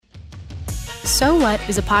So What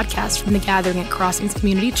is a podcast from the Gathering at Crossings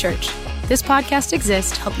Community Church. This podcast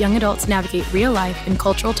exists to help young adults navigate real life and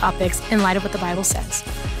cultural topics in light of what the Bible says.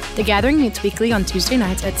 The Gathering meets weekly on Tuesday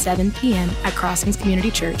nights at 7 p.m. at Crossings Community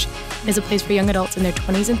Church. It is a place for young adults in their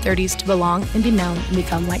 20s and 30s to belong and be known and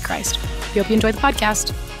become like Christ. We hope you enjoy the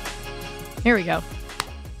podcast. Here we go.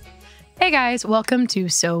 Hey guys, welcome to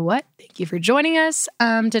So What? Thank you for joining us.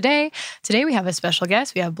 Today we have a special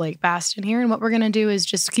guest. We have Blake Bastin here, and what we're going to do is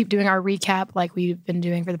just keep doing our recap like we've been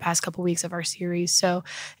doing for the past couple weeks of our series. So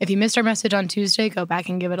if you missed our message on Tuesday, go back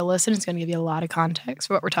and give it a listen. It's going to give you a lot of context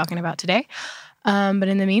for what we're talking about today. But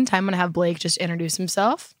in the meantime, I'm going to have Blake just introduce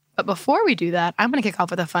himself. But before we do that, I'm going to kick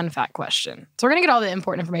off with a fun fact question. So we're going to get all the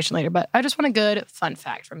important information later, but I just want a good fun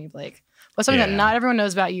fact from you, Blake. What's something that not everyone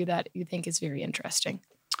knows about you that you think is very interesting?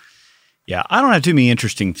 Yeah, I don't have too many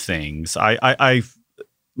interesting things.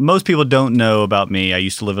 Most people don't know about me. I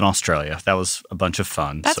used to live in Australia. That was a bunch of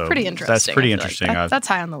fun. That's pretty interesting. That's pretty interesting. Like that's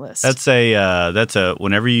high on the list. That's a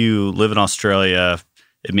whenever you live in Australia,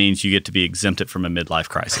 it means you get to be exempted from a midlife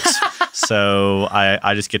crisis. So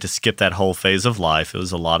I just get to skip that whole phase of life. It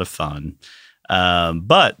was a lot of fun.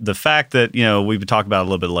 But the fact that, we've been talking about it a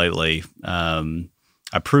little bit lately,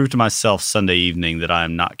 I proved to myself Sunday evening that I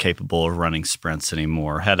am not capable of running sprints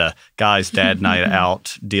anymore. Had a guys' dad night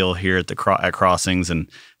out deal here at Crossings and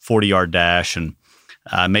 40-yard dash, and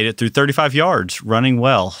I made it through 35 yards running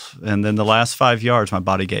well. And then the last 5 yards, my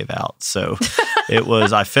body gave out. So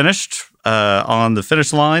I finished on the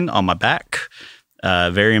finish line on my back,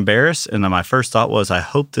 very embarrassed. And then my first thought was, I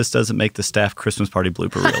hope this doesn't make the staff Christmas party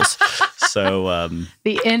blooper reels. So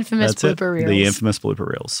the infamous blooper reels. The infamous blooper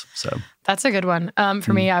reels. So that's a good one.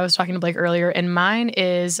 For me, I was talking to Blake earlier, and mine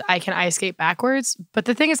is I can ice skate backwards. But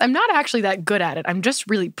the thing is, I'm not actually that good at it. I'm just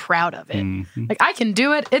really proud of it. Mm-hmm. Like, I can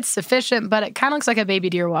do it. It's sufficient, but it kind of looks like a baby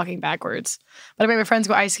deer walking backwards. But I make my friends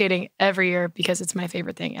go ice skating every year because it's my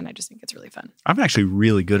favorite thing, and I just think it's really fun. I'm actually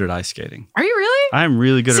really good at ice skating. Are you really? I'm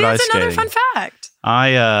really good at ice skating. That's another fun fact.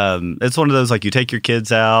 It's one of those, like, you take your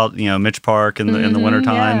kids out, Mitch Park in the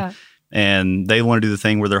wintertime. Yeah. And they want to do the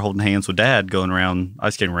thing where they're holding hands with dad going around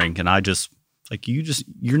ice skating rink. And I just,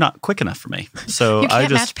 you're not quick enough for me. So you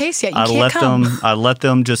can't match pace yet. I let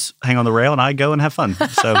them just hang on the rail and I go and have fun.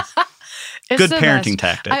 So good parenting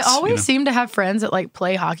tactics. I always seem to have friends that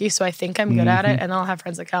play hockey. So I think I'm good at it. And I'll have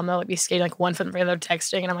friends that come, they'll be skating 1 foot in front of the other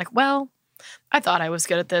texting. And I'm like, well, I thought I was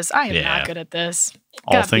good at this. I am not good at this.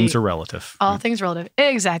 All things are relative. All things relative.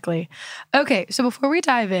 Exactly. Okay, so before we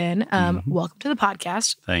dive in, welcome to the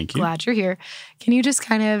podcast. Thank you. Glad you're here. Can you just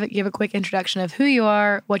kind of give a quick introduction of who you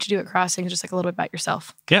are, what you do at Crossings, just a little bit about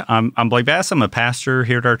yourself? Yeah, I'm Blake Bastin. I'm a pastor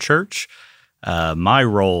here at our church. My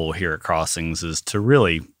role here at Crossings is to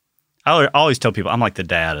really, I always tell people I'm like the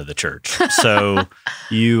dad of the church. So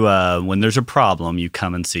you, when there's a problem, you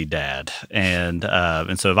come and see dad. And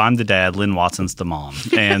so if I'm the dad, Lynn Watson's the mom.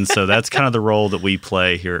 And so that's kind of the role that we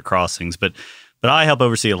play here at Crossings. But I help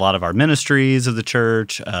oversee a lot of our ministries of the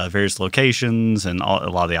church, various locations, and a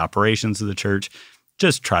lot of the operations of the church.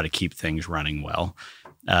 Just try to keep things running well.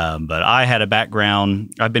 But I had a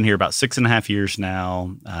background. I've been here about 6.5 years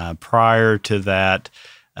now. Prior to that,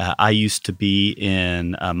 I used to be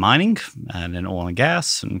in mining and in oil and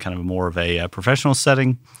gas and kind of more of a professional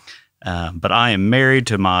setting. But I am married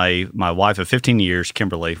to my wife of 15 years,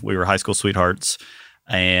 Kimberly. We were high school sweethearts.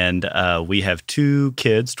 And we have 2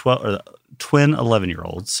 kids, twin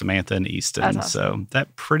 11-year-olds, Samantha and Easton. That's awesome. So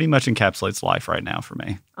that pretty much encapsulates life right now for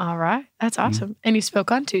me. All right. That's awesome. And you spoke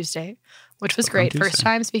on Tuesday, which was great. First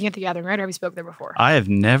time speaking at the Gathering, right? Or have you spoken there before? I have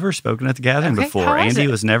never spoken at the Gathering before. Andy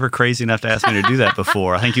was never crazy enough to ask me to do that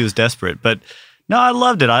before. I think he was desperate. But no, I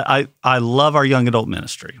loved it. I love our young adult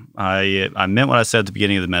ministry. I meant what I said at the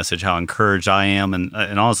beginning of the message, how encouraged I am. And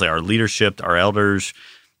honestly, our leadership, our elders,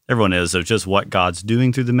 everyone is, of just what God's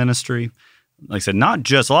doing through the ministry. Like I said, not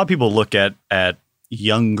just, a lot of people look at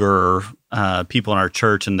younger people in our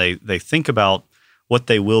church and they think about what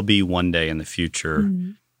they will be one day in the future.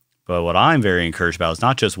 Mm-hmm. But what I'm very encouraged about is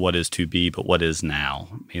not just what is to be, but what is now.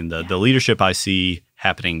 I mean, the leadership I see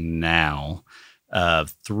happening now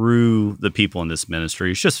through the people in this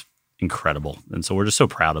ministry is just incredible. And so we're just so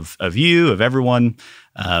proud of you, of everyone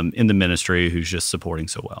in the ministry who's just supporting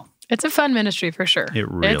so well. It's a fun ministry for sure. It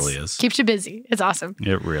really is. Keeps you busy. It's awesome.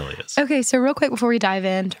 It really is. Okay, so real quick before we dive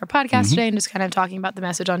into our podcast today and just kind of talking about the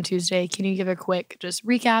message on Tuesday, can you give a quick just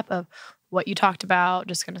recap of what you talked about,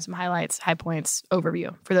 just kind of some highlights, high points,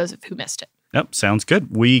 overview for those who missed it? Yep, sounds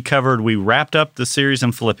good. We wrapped up the series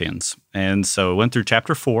in Philippians. And so we went through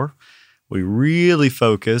chapter 4. we really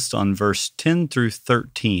focused on verse 10 through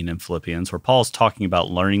 13 in Philippians, where Paul's talking about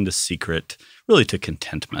learning the secret really to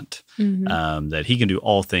contentment, that he can do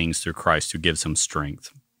all things through Christ who gives him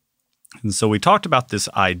strength. And so we talked about this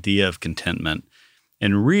idea of contentment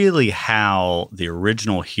and really how the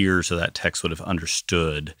original hearers of that text would have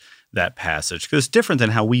understood that passage, because it's different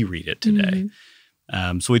than how we read it today.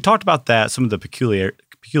 So we talked about that, some of the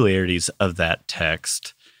peculiarities of that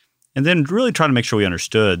text, and then really trying to make sure we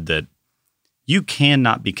understood that you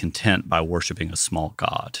cannot be content by worshiping a small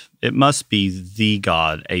God. It must be the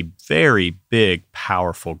God, a very big,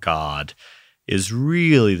 powerful God, is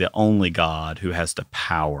really the only God who has the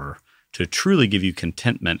power to truly give you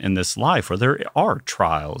contentment in this life where there are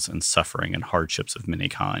trials and suffering and hardships of many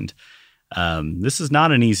kind. This is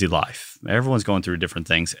not an easy life. Everyone's going through different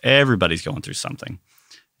things. Everybody's going through something.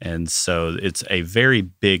 And so it's a very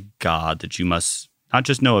big God that you must not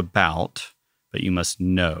just know about, but you must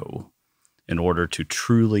know in order to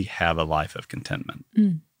truly have a life of contentment.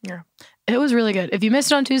 Yeah. It was really good. If you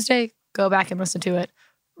missed it on Tuesday, go back and listen to it.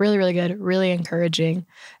 Really, really good. Really encouraging.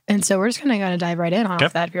 And so we're just going to dive right in on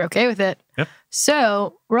that if you're okay with it. Yep.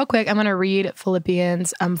 So real quick, I'm going to read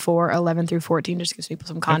Philippians 4, 11 through 14, just to give people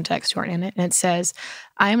some context who aren't in it. And it says,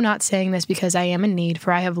 I am not saying this because I am in need,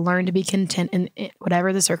 for I have learned to be content in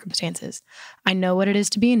whatever the circumstances. I know what it is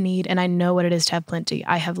to be in need, and I know what it is to have plenty.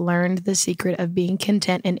 I have learned the secret of being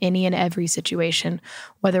content in any and every situation,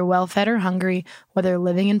 whether well-fed or hungry, whether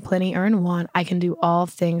living in plenty or in want. I can do all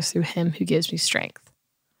things through him who gives me strength.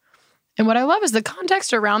 And what I love is the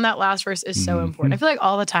context around that last verse is so important. I feel like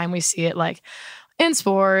all the time we see it like in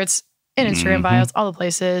sports, in Instagram bios, all the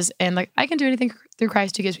places. And like, I can do anything through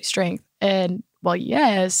Christ who gives me strength. And well,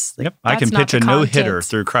 yes. Like, I can pitch a no-hitter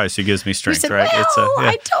through Christ who gives me strength, said, right? Well,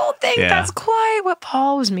 I don't think that's quite what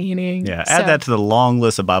Paul was meaning. Yeah, add that to the long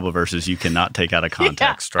list of Bible verses you cannot take out of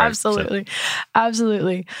context, right? Absolutely.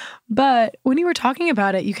 Absolutely. But when you were talking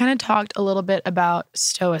about it, you kind of talked a little bit about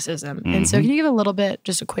Stoicism. And so can you give a little bit,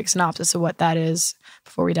 just a quick synopsis of what that is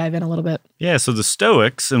before we dive in a little bit? Yeah, so the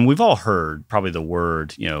Stoics, and we've all heard probably the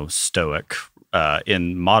word, Stoic,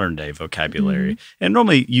 in modern day vocabulary. And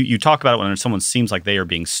normally you talk about it when someone seems like they are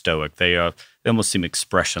being stoic. They almost seem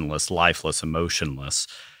expressionless, lifeless, emotionless.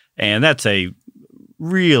 And that's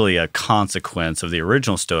really a consequence of the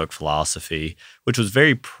original Stoic philosophy, which was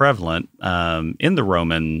very prevalent in the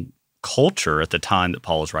Roman culture at the time that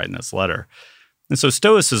Paul was writing this letter. And so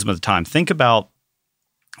Stoicism at the time, think about,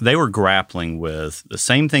 they were grappling with the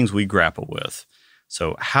same things we grapple with.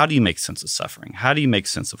 So how do you make sense of suffering? How do you make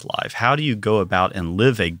sense of life? How do you go about and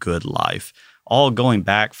live a good life? All going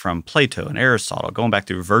back from Plato and Aristotle, going back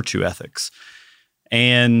through virtue ethics.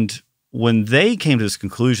 And when they came to this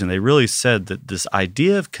conclusion, they really said that this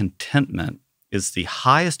idea of contentment is the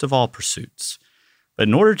highest of all pursuits. But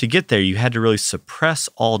in order to get there, you had to really suppress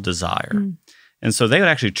all desire. And so they would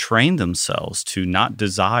actually train themselves to not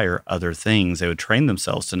desire other things. They would train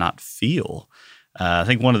themselves to not feel. I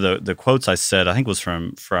think one of the quotes I said, I think was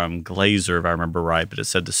from Glazer, if I remember right, but it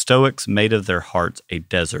said, the Stoics made of their hearts a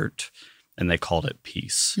desert, and they called it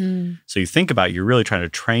peace. So you think about, you're really trying to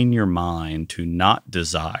train your mind to not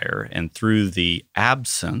desire, and through the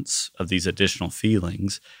absence of these additional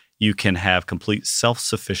feelings, you can have complete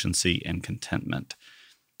self-sufficiency and contentment.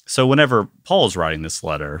 So whenever Paul's writing this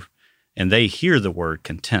letter, and they hear the word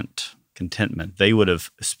contentment, they would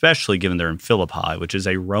have, especially given they're in Philippi, which is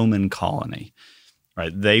a Roman colony,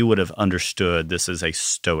 right? They would have understood this is a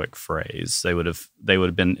Stoic phrase. They would have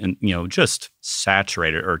been, just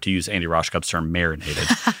saturated, or to use Andy Roshkop's term, marinated.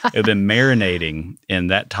 It would have been marinating in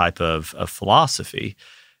that type of philosophy,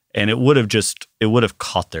 and it would have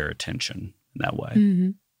caught their attention in that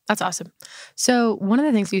way. That's awesome. So one of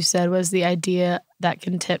the things you said was the idea that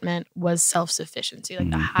contentment was self-sufficiency, like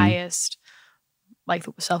the highest, like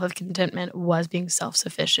the self of contentment was being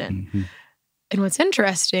self-sufficient. And what's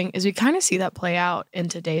interesting is we kind of see that play out in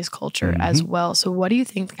today's culture as well. So what do you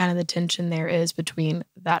think kind of the tension there is between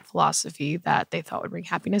that philosophy that they thought would bring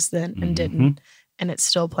happiness then and didn't, and it's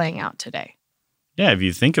still playing out today? Yeah, if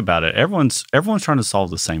you think about it, everyone's trying to solve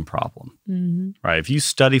the same problem, right? If you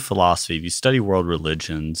study philosophy, if you study world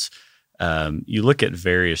religions, you look at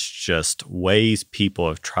various just ways people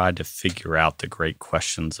have tried to figure out the great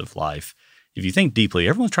questions of life. If you think deeply,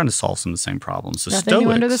 everyone's trying to solve some of the same problems. The Nothing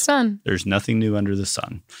new under the sun. There's nothing new under the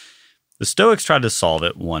sun. The Stoics tried to solve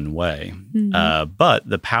it one way, but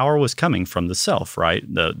the power was coming from the self, right?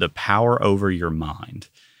 The power over your mind.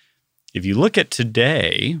 If you look at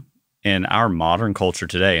today, in our modern culture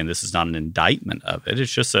today, and this is not an indictment of it,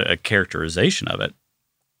 it's just a characterization of it,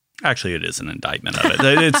 Actually, it is an indictment of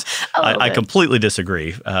it. I completely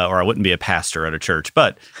disagree, or I wouldn't be a pastor at a church.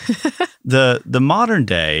 But the modern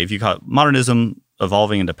day, if you call it modernism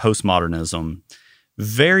evolving into postmodernism,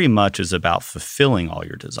 very much is about fulfilling all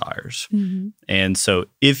your desires. Mm-hmm. And so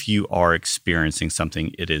if you are experiencing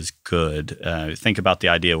something, it is good. Think about the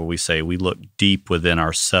idea where we say we look deep within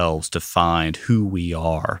ourselves to find who we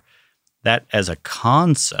are. That as a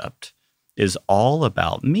concept is all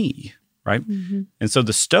about me. Right? Mm-hmm. And so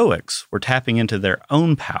the Stoics were tapping into their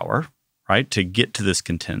own power, right, to get to this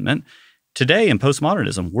contentment. Today in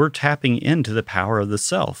postmodernism, we're tapping into the power of the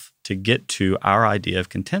self to get to our idea of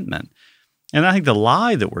contentment. And I think the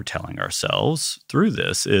lie that we're telling ourselves through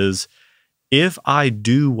this is, if I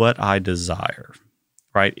do what I desire,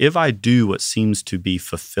 right, if I do what seems to be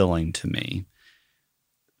fulfilling to me,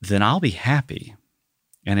 then I'll be happy.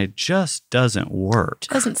 And it just doesn't work.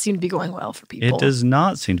 It doesn't seem to be going well for people. It does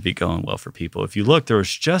not seem to be going well for people. If you look, there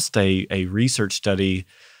was just a research study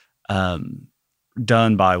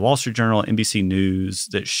done by Wall Street Journal, NBC News,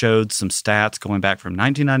 that showed some stats going back from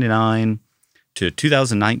 1999 to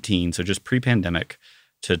 2019, so just pre-pandemic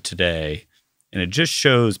to today. And it just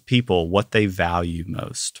shows people what they value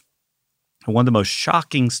most. And one of the most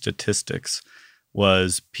shocking statistics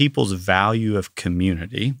was people's value of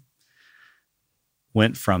community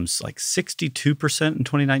went from like 62% in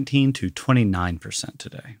 2019 to 29%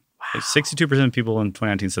 today. Wow. Like 62% of people in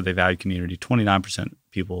 2019 said they value community, 29%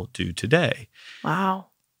 people do today. Wow.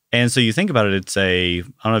 And so you think about it, I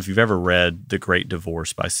don't know if you've ever read The Great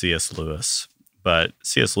Divorce by C.S. Lewis, but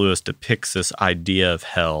C.S. Lewis depicts this idea of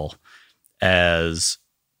hell as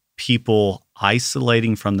people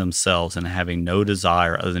isolating from themselves and having no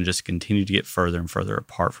desire other than just continue to get further and further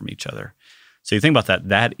apart from each other. So you think about that.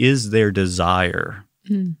 That is their desire,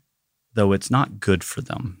 though it's not good for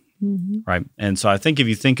them, right? And so I think if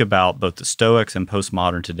you think about both the Stoics and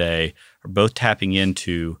postmodern today are both tapping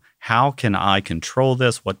into, how can I control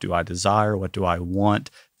this? What do I desire? What do I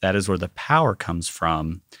want? That is where the power comes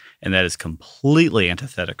from, and that is completely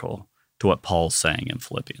antithetical to what Paul's saying in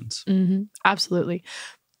Philippians. Mm-hmm. Absolutely.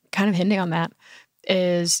 Kind of hinting on that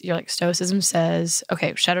is, Stoicism says,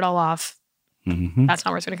 okay, shut it all off. Mm-hmm. That's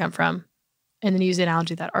not where it's going to come from. And then use the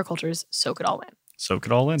analogy that our culture is soak it all in. Soak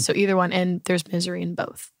it all in. So either one, and there's misery in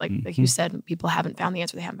both. Like you said, people haven't found the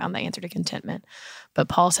answer. They haven't found the answer to contentment. But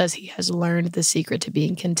Paul says he has learned the secret to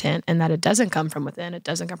being content, and that it doesn't come from within. It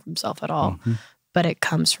doesn't come from himself at all, but it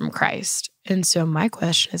comes from Christ. And so my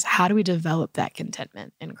question is, how do we develop that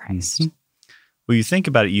contentment in Christ? Well, you think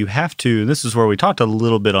about it, you have to, and this is where we talked a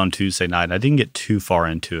little bit on Tuesday night. I didn't get too far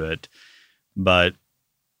into it, but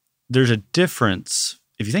there's a difference.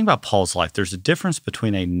 If you think about Paul's life, there's a difference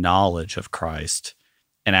between a knowledge of Christ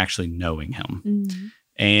and actually knowing him. Mm-hmm.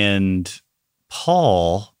 And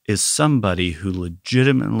Paul is somebody who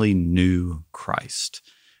legitimately knew Christ,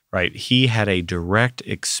 right? He had a direct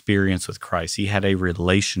experience with Christ. He had a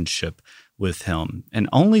relationship with him. And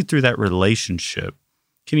only through that relationship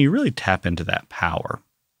can you really tap into that power.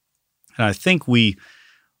 And I think we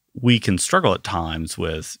can struggle at times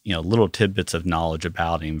with, little tidbits of knowledge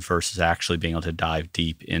about him versus actually being able to dive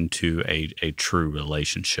deep into a true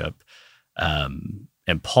relationship. And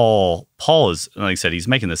Paul is, like I said, he's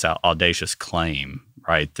making this audacious claim,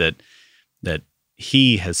 right? That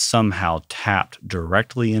he has somehow tapped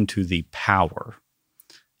directly into the power,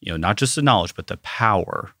 not just the knowledge, but the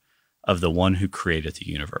power of the one who created the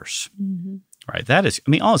universe, right? That is,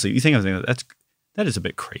 honestly, you think of it, that is a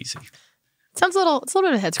bit crazy. It's a little bit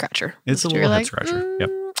of a head scratcher. It's a little head scratcher. Yep.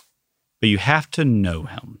 But you have to know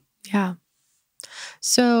him. Yeah.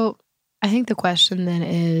 So I think the question then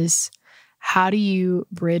is, how do you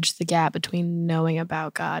bridge the gap between knowing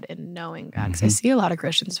about God and knowing God? Because I see a lot of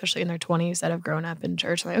Christians, especially in their 20s, that have grown up in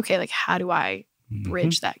church. I'm like, okay, how do I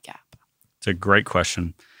bridge that gap? It's a great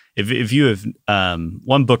question. If you have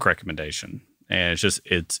one book recommendation, and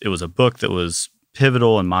it was a book that was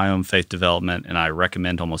pivotal in my own faith development, and I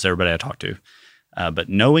recommend to almost everybody I talk to. But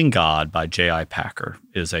Knowing God by J.I. Packer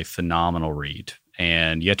is a phenomenal read,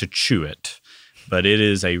 and you have to chew it, but it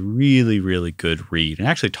is a really, really good read, and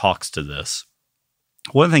actually talks to this.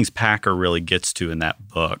 One of the things Packer really gets to in that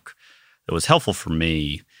book that was helpful for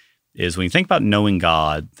me is when you think about knowing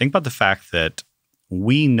God, think about the fact that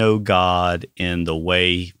we know God in the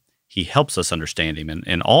way he helps us understand him.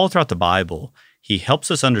 And all throughout the Bible, he helps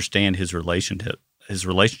us understand his relationship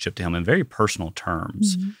to him in very personal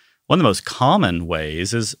terms. One of the most common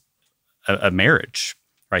ways is a marriage,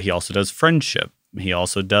 right? He also does friendship. He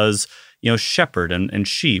also does, shepherd and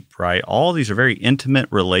sheep, right? All these are very intimate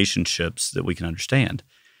relationships that we can understand,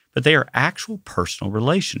 but they are actual personal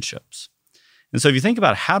relationships. And so if you think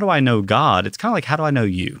about how do I know God, it's kind of like, how do I know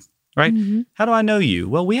you? right? How do I know you?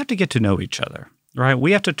 Well, we have to get to know each other, right?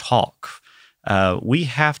 We have to talk. We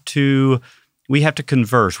have to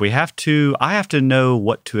converse. I have to know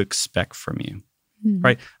what to expect from you,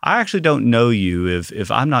 right? I actually don't know you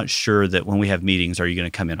if I'm not sure that when we have meetings, are you going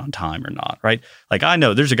to come in on time or not, right? Like I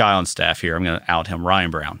know there's a guy on staff here. I'm going to out him,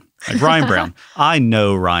 Ryan Brown. Like Ryan Brown. I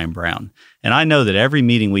know Ryan Brown. And I know that every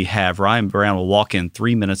meeting we have, Ryan Brown will walk in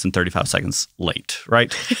 3 minutes and 35 seconds late,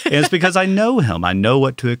 right? And it's because I know him. I know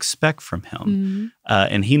what to expect from him.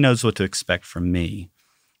 And he knows what to expect from me.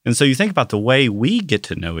 And so you think about the way we get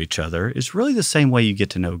to know each other is really the same way you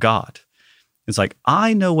get to know God. It's like,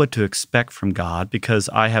 I know what to expect from God because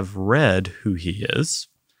I have read who he is.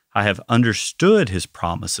 I have understood his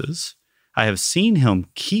promises. I have seen him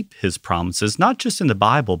keep his promises, not just in the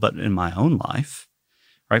Bible, but in my own life,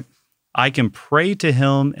 right? I can pray to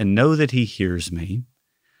him and know that he hears me.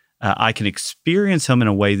 I can experience him in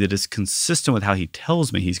a way that is consistent with how he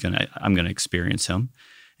tells me I'm going to experience him.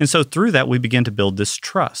 And so through that, we begin to build this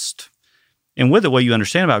trust. And with it, what you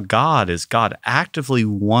understand about God is God actively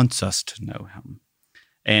wants us to know him.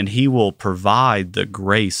 And he will provide the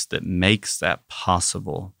grace that makes that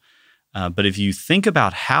possible. But if you think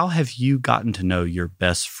about how have you gotten to know your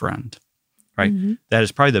best friend, right? That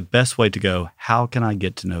is probably the best way to go, how can I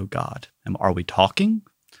get to know God? Are we talking?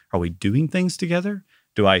 Are we doing things together?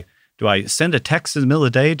 Do I send a text in the middle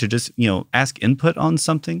of the day to just, ask input on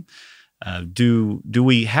something? Do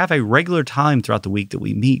we have a regular time throughout the week that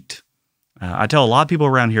we meet? I tell a lot of people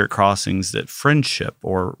around here at Crossings that friendship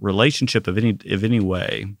or relationship of any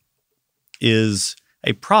way is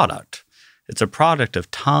a product. It's a product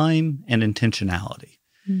of time and intentionality.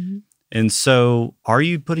 And so are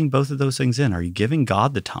you putting both of those things in? Are you giving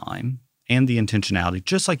God the time and the intentionality,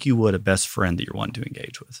 just like you would a best friend that you're wanting to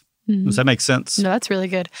engage with? Does that make sense? No, that's really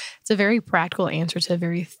good. It's a very practical answer to a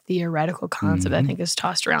very theoretical concept I think is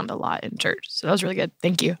tossed around a lot in church. So that was really good.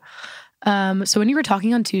 Thank you. So when you were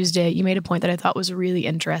talking on Tuesday, you made a point that I thought was really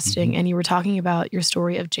interesting, and you were talking about your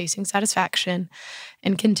story of chasing satisfaction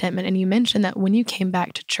and contentment, and you mentioned that when you came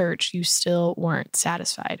back to church, you still weren't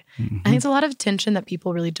satisfied. I think it's a lot of tension that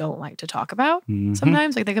people really don't like to talk about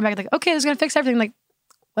sometimes. Like they come back like, okay, it's going to fix everything. Like,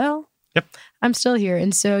 well, I'm still here.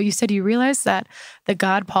 And so you said you realized that the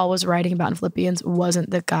God Paul was writing about in Philippians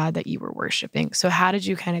wasn't the God that you were worshiping. So how did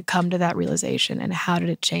you kind of come to that realization, and how did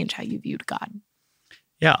it change how you viewed God?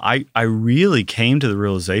 Yeah, I really came to the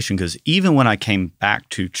realization because even when I came back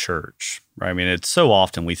to church, right? I mean, it's so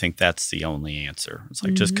often we think that's the only answer. It's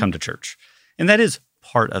like, just come to church. And that is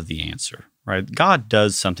part of the answer, right? God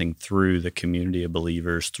does something through the community of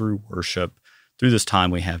believers, through worship, through this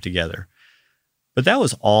time we have together. But that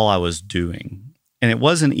was all I was doing. And it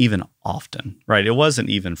wasn't even often, right? It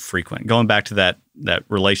wasn't even frequent. Going back to that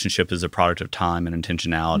relationship is a product of time and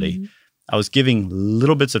intentionality. I was giving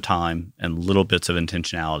little bits of time and little bits of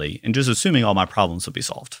intentionality and just assuming all my problems would be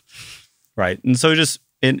solved, right? And so just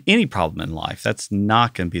in any problem in life, that's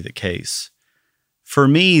not going to be the case. For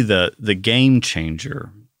me, the game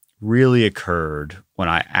changer really occurred when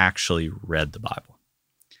I actually read the Bible.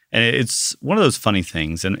 And it's one of those funny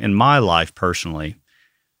things. And in my life personally,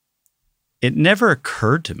 it never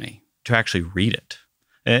occurred to me to actually read it.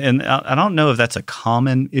 And I don't know if that's a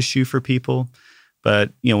common issue for people.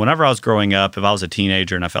 But, whenever I was growing up, if I was a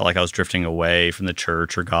teenager and I felt like I was drifting away from the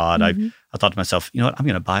church or God, I thought to myself, you know what, I'm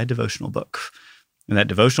going to buy a devotional book. And that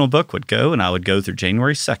devotional book would go, and I would go through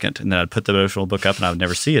January 2nd, and then I'd put the devotional book up and I would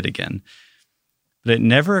never see it again. But it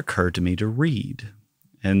never occurred to me to read.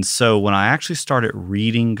 And so when I actually started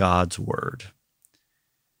reading God's word,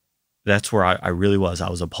 that's where I really was. I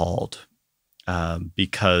was appalled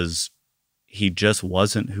because he just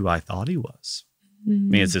wasn't who I thought he was. I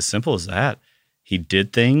mean, it's as simple as that. He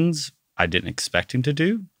did things I didn't expect him to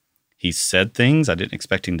do. He said things I didn't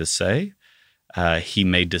expect him to say. He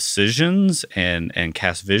made decisions and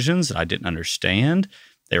cast visions that I didn't understand.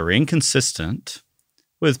 They were inconsistent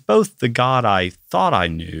with both the God I thought I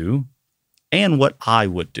knew and what I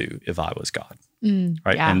would do if I was God.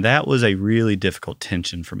 Right? Yeah. And that was a really difficult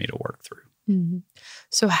tension for me to work through.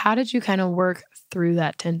 So how did you kind of work through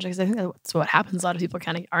that tension? Because I think that's what happens. A lot of people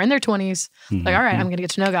kind of are in their 20s, like, all right, I'm going to get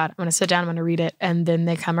to know God. I'm going to sit down, I'm going to read it. And then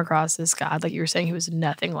they come across this God, like you were saying, who was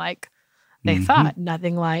nothing like they thought,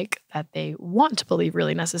 nothing like that they want to believe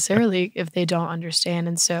really necessarily if they don't understand.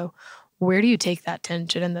 And so where do you take that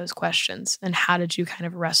tension and those questions? And how did you kind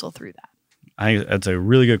of wrestle through that? That's a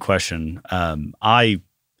really good question. I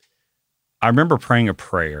remember praying a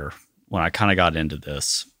prayer when I kind of got into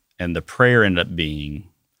this. And the prayer ended up being,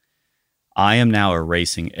 I am now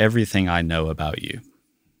erasing everything I know about you.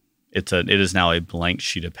 It is now a blank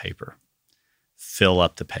sheet of paper. Fill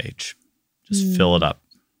up the page. Just fill it up.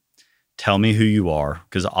 tell me who you are,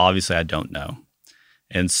 because obviously I don't know.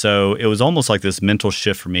 And so it was almost like this mental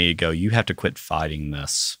shift for me to go, you have to quit fighting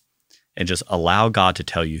this and just allow God to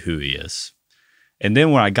tell you who he is. And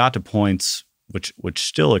then when I got to points which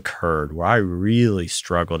still occurred where I really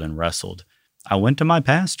struggled and wrestled, I went to my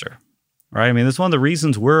pastor, right? I mean, that's one of the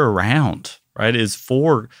reasons we're around, right, is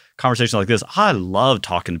for conversations like this. I love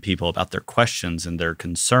talking to people about their questions and their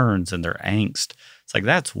concerns and their angst. It's like,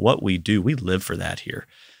 that's what we do. We live for that here.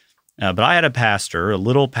 But I had a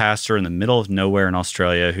little pastor in the middle of nowhere in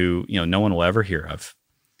Australia who, no one will ever hear of,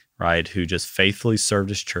 right, who just faithfully served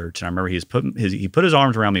his church. And I remember he put his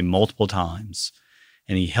arms around me multiple times,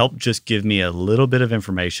 and he helped just give me a little bit of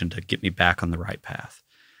information to get me back on the right path.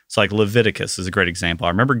 It's like Leviticus is a great example. I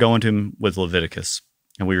remember going to him with Leviticus,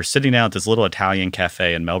 and we were sitting down at this little Italian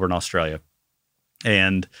cafe in Melbourne, Australia,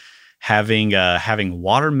 and having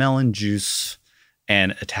watermelon juice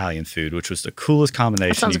and Italian food, which was the coolest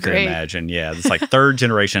combination you could imagine. Yeah, it's like third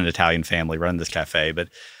generation Italian family running this cafe. But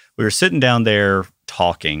we were sitting down there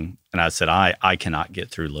talking, and I said, I cannot get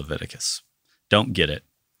through Leviticus. Don't get it.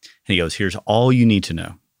 And he goes, here's all you need to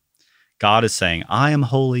know. God is saying, I am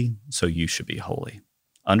holy, so you should be holy.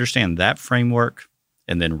 Understand that framework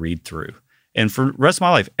and then read through. And for the rest of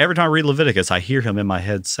my life, every time I read Leviticus, I hear him in my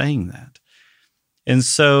head saying that. And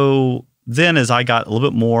so then as I got a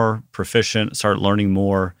little bit more proficient, started learning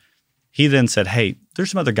more, he then said, hey,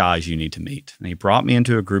 there's some other guys you need to meet. And he brought me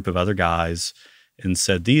into a group of other guys and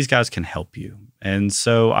said, these guys can help you. And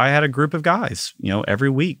so I had a group of guys,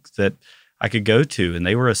 every week that I could go to, and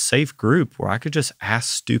they were a safe group where I could just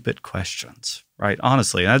ask stupid questions, right?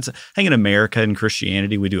 Honestly, I think in America and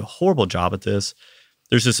Christianity, we do a horrible job at this.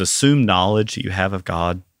 There's this assumed knowledge that you have of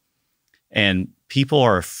God, and people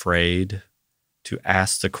are afraid to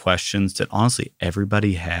ask the questions that honestly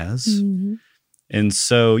everybody has. Mm-hmm. And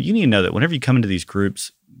so you need to know that whenever you come into these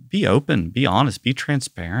groups, be open, be honest, be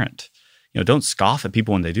transparent. Don't scoff at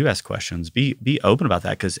people when they do ask questions. Be open about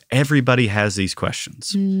that, because everybody has these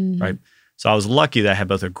questions, right? So I was lucky that I had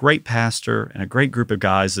both a great pastor and a great group of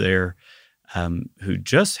guys there who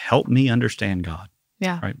just helped me understand God.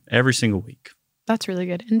 Yeah. Right. Every single week. That's really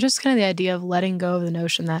good. And just kind of the idea of letting go of the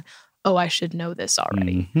notion that, I should know this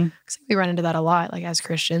already. Because we run into that a lot. Like as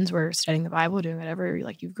Christians, we're studying the Bible, doing whatever,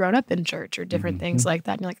 like you've grown up in church or different things like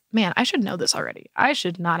that. And you're like, man, I should know this already. I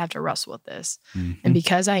should not have to wrestle with this. And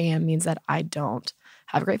because I am means that I don't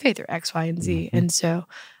have great faith or X, Y, and Z. And so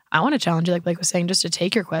I want to challenge you, like Blake was saying, just to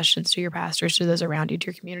take your questions to your pastors, to those around you, to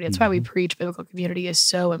your community. That's why we preach biblical community is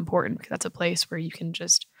so important, because that's a place where you can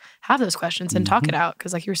just have those questions and talk it out.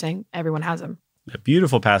 Because like you were saying, everyone has them. A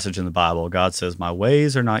beautiful passage in the Bible. God says, my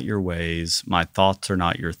ways are not your ways. My thoughts are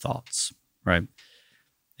not your thoughts, right?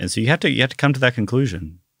 And so you have to come to that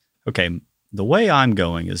conclusion. Okay, the way I'm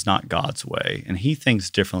going is not God's way, and he thinks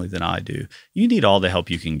differently than I do. You need all the help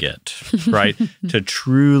you can get, right, to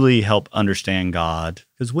truly help understand God.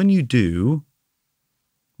 Because when you do,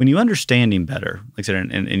 when you understand him better, like I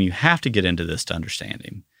said, and you have to get into this to understand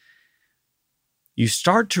him, you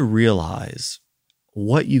start to realize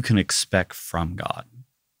what you can expect from God.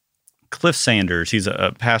 Cliff Sanders, he's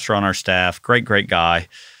a pastor on our staff, great guy.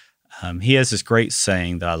 He has this great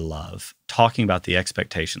saying that I love, talking about the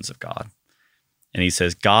expectations of God. And he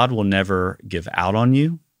says, God will never give out on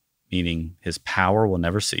you, meaning his power will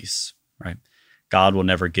never cease, right? God will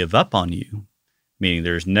never give up on you, meaning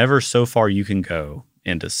there's never so far you can go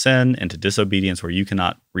into sin, into disobedience, where you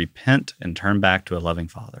cannot repent and turn back to a loving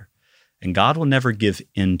Father. And God will never give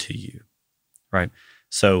in to you, right?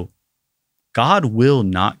 So God will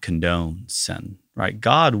not condone sin, right?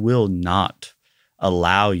 God will not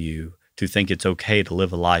allow you to think it's okay to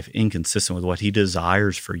live a life inconsistent with what he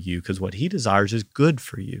desires for you, because what he desires is good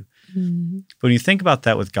for you. But when you think about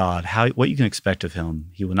that with God, what you can expect of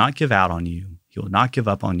him, he will not give out on you, he will not give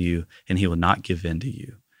up on you, and he will not give in to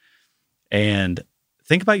you. And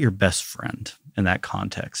think about your best friend in that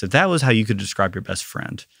context. If that was how you could describe your best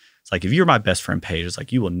friend, it's like, if you're my best friend, Paige, it's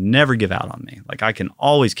like, you will never give out on me. Like, I can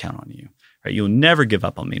always count on you, right? You'll never give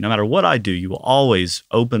up on me. No matter what I do, you will always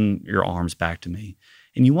open your arms back to me.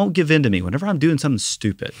 And you won't give in to me whenever I'm doing something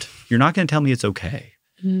stupid. You're not going to tell me it's okay,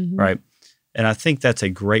 right? And I think that's a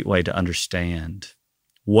great way to understand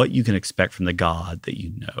what you can expect from the God that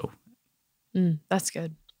you know. That's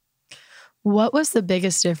good. What was the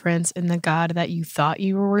biggest difference in the God that you thought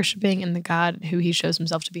you were worshiping and the God who he shows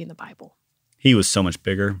himself to be in the Bible? He was so much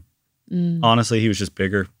bigger. Honestly, he was just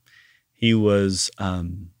bigger. He was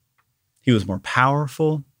more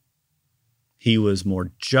powerful. He was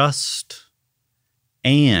more just.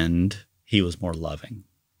 And he was more loving,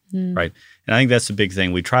 right? And I think that's the big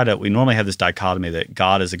thing. We normally have this dichotomy that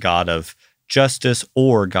God is a God of justice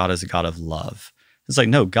or God is a God of love. It's like,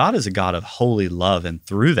 no, God is a God of holy love, and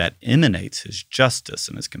through that emanates his justice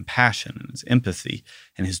and his compassion and his empathy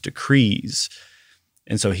and his decrees.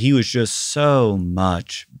 And so he was just so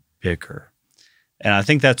much bigger. And I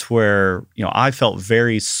think that's where, I felt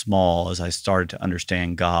very small as I started to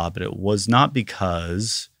understand God, but it was not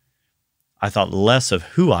because I thought less of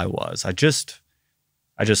who I was. I just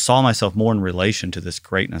saw myself more in relation to this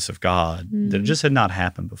greatness of God that just had not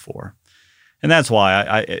happened before. And that's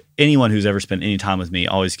why anyone who's ever spent any time with me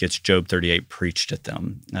always gets Job 38 preached at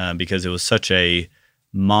them, because it was such a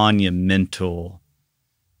monumental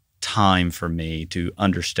time for me to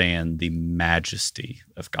understand the majesty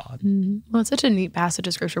of God. Well, it's such a neat passage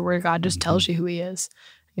of scripture where God just tells you who he is.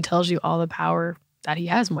 He tells you all the power that he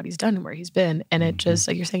has and what he's done and where he's been. And it just,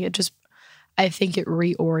 like you're saying, I think it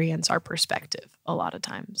reorients our perspective a lot of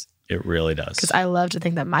times. It really does. Because I love to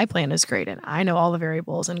think that my plan is great and I know all the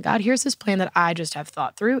variables. And God, here's this plan that I just have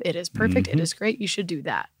thought through. It is perfect. It is great. You should do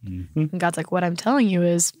that. And God's like, what I'm telling you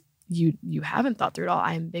is you haven't thought through it all.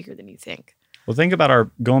 I am bigger than you think. Well, think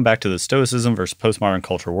about going back to the Stoicism versus postmodern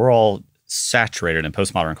culture. We're all saturated in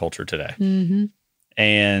postmodern culture today. And,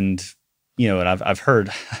 and I've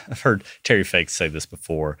heard Terry Fakes say this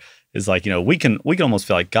before, is like, we can almost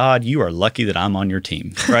feel like, God, you are lucky that I'm on your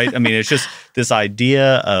team, right? I mean, it's just this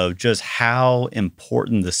idea of just how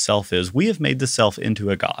important the self is. We have made the self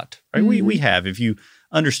into a God, right? We have, if you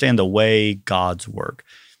understand the way gods work,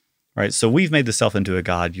 right? So we've made the self into a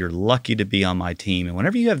God. You're lucky to be on my team. And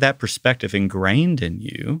whenever you have that perspective ingrained in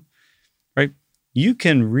you, right, you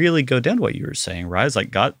can really go down to what you were saying, right? It's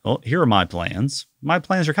like, God, well, here are my plans. My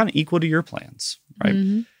plans are kind of equal to your plans,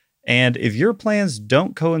 right? And if your plans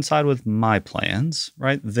don't coincide with my plans,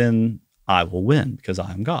 right, then I will win because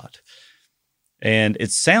I am God. And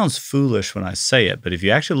it sounds foolish when I say it, but if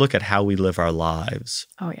you actually look at how we live our lives,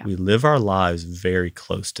 we live our lives very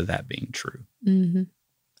close to that being true.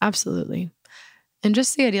 Absolutely. And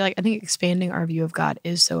just the idea, I think expanding our view of God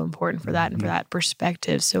is so important for that and for that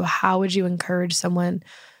perspective. So how would you encourage someone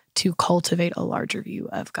to cultivate a larger view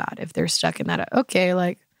of God if they're stuck in that,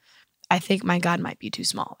 I think my God might be too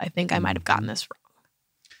small. I think I might have gotten this wrong.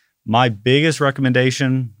 My biggest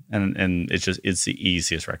recommendation, and it's the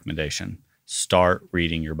easiest recommendation, start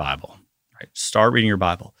reading your Bible, right? Start reading your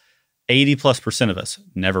Bible. 80+% of us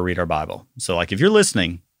never read our Bible. So if you're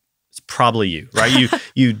listening, it's probably you, right?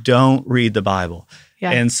 You don't read the Bible.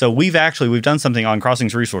 Yeah. And so we've done something on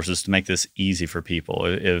Crossings Resources to make this easy for people.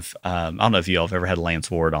 If I don't know if you all have ever had Lance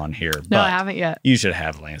Ward on here. No, I haven't yet. You should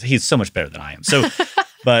have Lance. He's so much better than I am. So,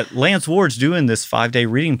 but Lance Ward's doing this 5-day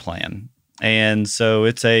reading plan. And so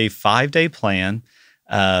it's a 5-day plan.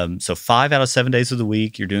 So 5 out of 7 days of the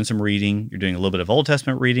week, you're doing some reading. You're doing a little bit of Old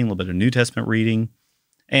Testament reading, a little bit of New Testament reading.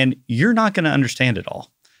 And you're not going to understand it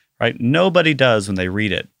all. Right? Nobody does when they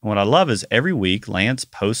read it. And what I love is every week, Lance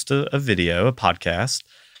posts a video, a podcast,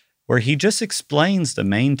 where he just explains the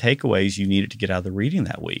main takeaways you needed to get out of the reading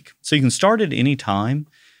that week. So you can start at any time,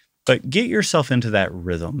 but get yourself into that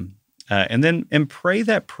rhythm. And pray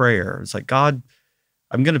that prayer. It's like, God,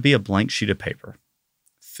 I'm going to be a blank sheet of paper.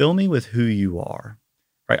 Fill me with who you are.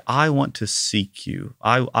 Right? I want to seek you.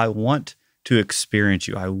 I want to experience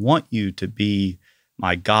you. I want you to be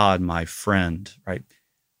my God, my friend, right?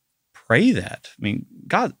 Pray that. I mean,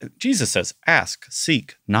 Jesus says, ask,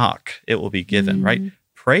 seek, knock, it will be given, right?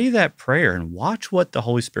 Pray that prayer and watch what the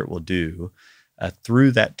Holy Spirit will do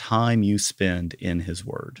through that time you spend in his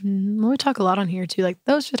word. Well, we talk a lot on here too,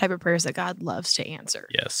 those are the type of prayers that God loves to answer.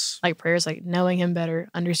 Yes. Prayers knowing him better,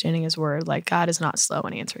 understanding his word. God is not slow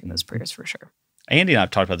in answering those prayers for sure. Andy and I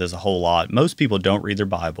have talked about this a whole lot. Most people don't read their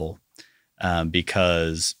Bible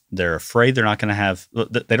because they're afraid they're not going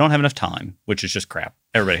to they don't have enough time, which is just crap.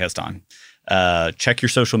 Everybody has time. Check your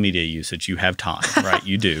social media usage. You have time, right?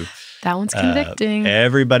 You do. That one's convicting.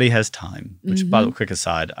 Everybody has time, which, by the way, quick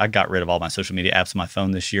aside, I got rid of all my social media apps on my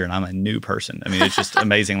phone this year, and I'm a new person. I mean, it's just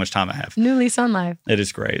amazing how much time I have. New lease on life. It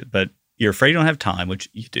is great. But you're afraid you don't have time, which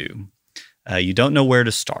you do. You don't know where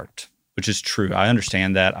to start, which is true. I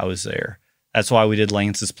understand that. I was there. That's why we did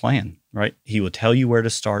Lance's plan, right? He will tell you where to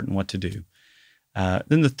start and what to do.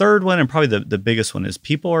 Then the third one, and probably the biggest one, is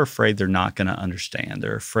people are afraid they're not going to understand.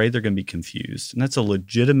 They're afraid they're going to be confused. And that's a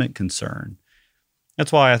legitimate concern.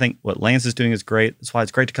 That's why I think what Lance is doing is great. That's why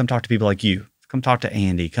it's great to come talk to people like you. Come talk to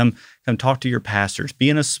Andy. Come talk to your pastors. Be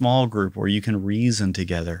in a small group where you can reason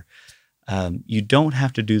together. You don't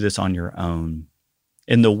have to do this on your own.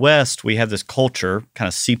 In the West, we have this culture kind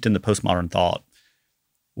of seeped into postmodern thought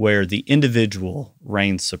where the individual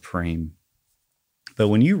reigns supreme. But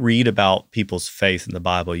when you read about people's faith in the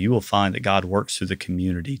Bible, you will find that God works through the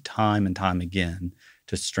community time and time again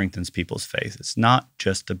to strengthen people's faith. It's not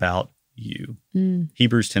just about you.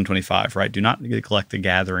 Hebrews 10:25, right? Do not neglect the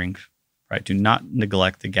gathering, right? Do not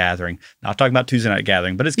neglect the gathering. Not talking about Tuesday night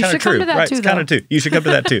gathering, but it's kind of true, right? It's kind of true. You should come to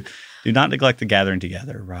that too. Do not neglect the gathering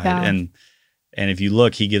together, right? Yeah. And if you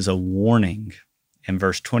look, he gives a warning in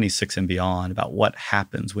verse 26 and beyond about what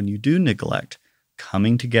happens when you do neglect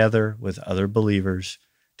coming together with other believers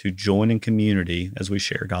to join in community as we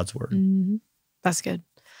share God's word. Mm-hmm. That's good.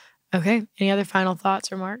 Okay. Any other final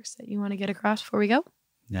thoughts or remarks that you want to get across before we go?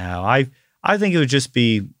 No, I think it would just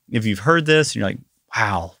be, if you've heard this and you're like,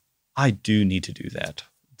 wow, I do need to do that.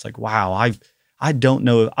 It's like, wow, I don't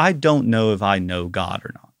know if I know God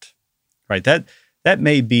or not, right? That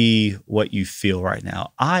may be what you feel right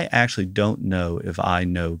now. I actually don't know if I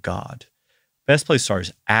know God. Best place to start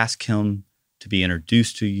is ask him to be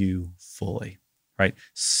introduced to you fully, right?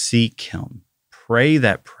 Seek him, pray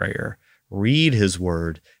that prayer, read his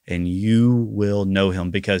word, and you will know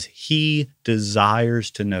him because he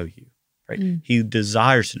desires to know you, right? He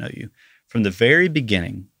desires to know you. From the very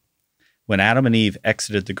beginning, when Adam and Eve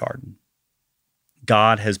exited the garden,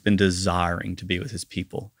 God has been desiring to be with his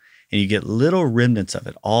people. And you get little remnants of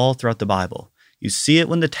it all throughout the Bible. You see it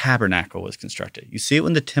when the tabernacle was constructed. You see it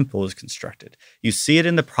when the temple was constructed. You see it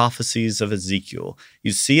in the prophecies of Ezekiel.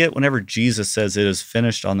 You see it whenever Jesus says it is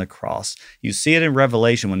finished on the cross. You see it in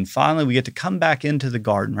Revelation when finally we get to come back into the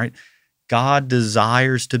garden, right? God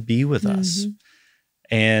desires to be with us.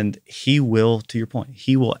 And he will, to your point,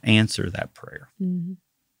 he will answer that prayer.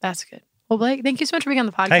 That's good. Well, Blake, thank you so much for being on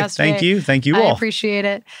the podcast today. Thank you. Thank you all. I appreciate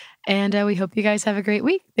it. And we hope you guys have a great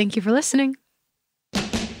week. Thank you for listening.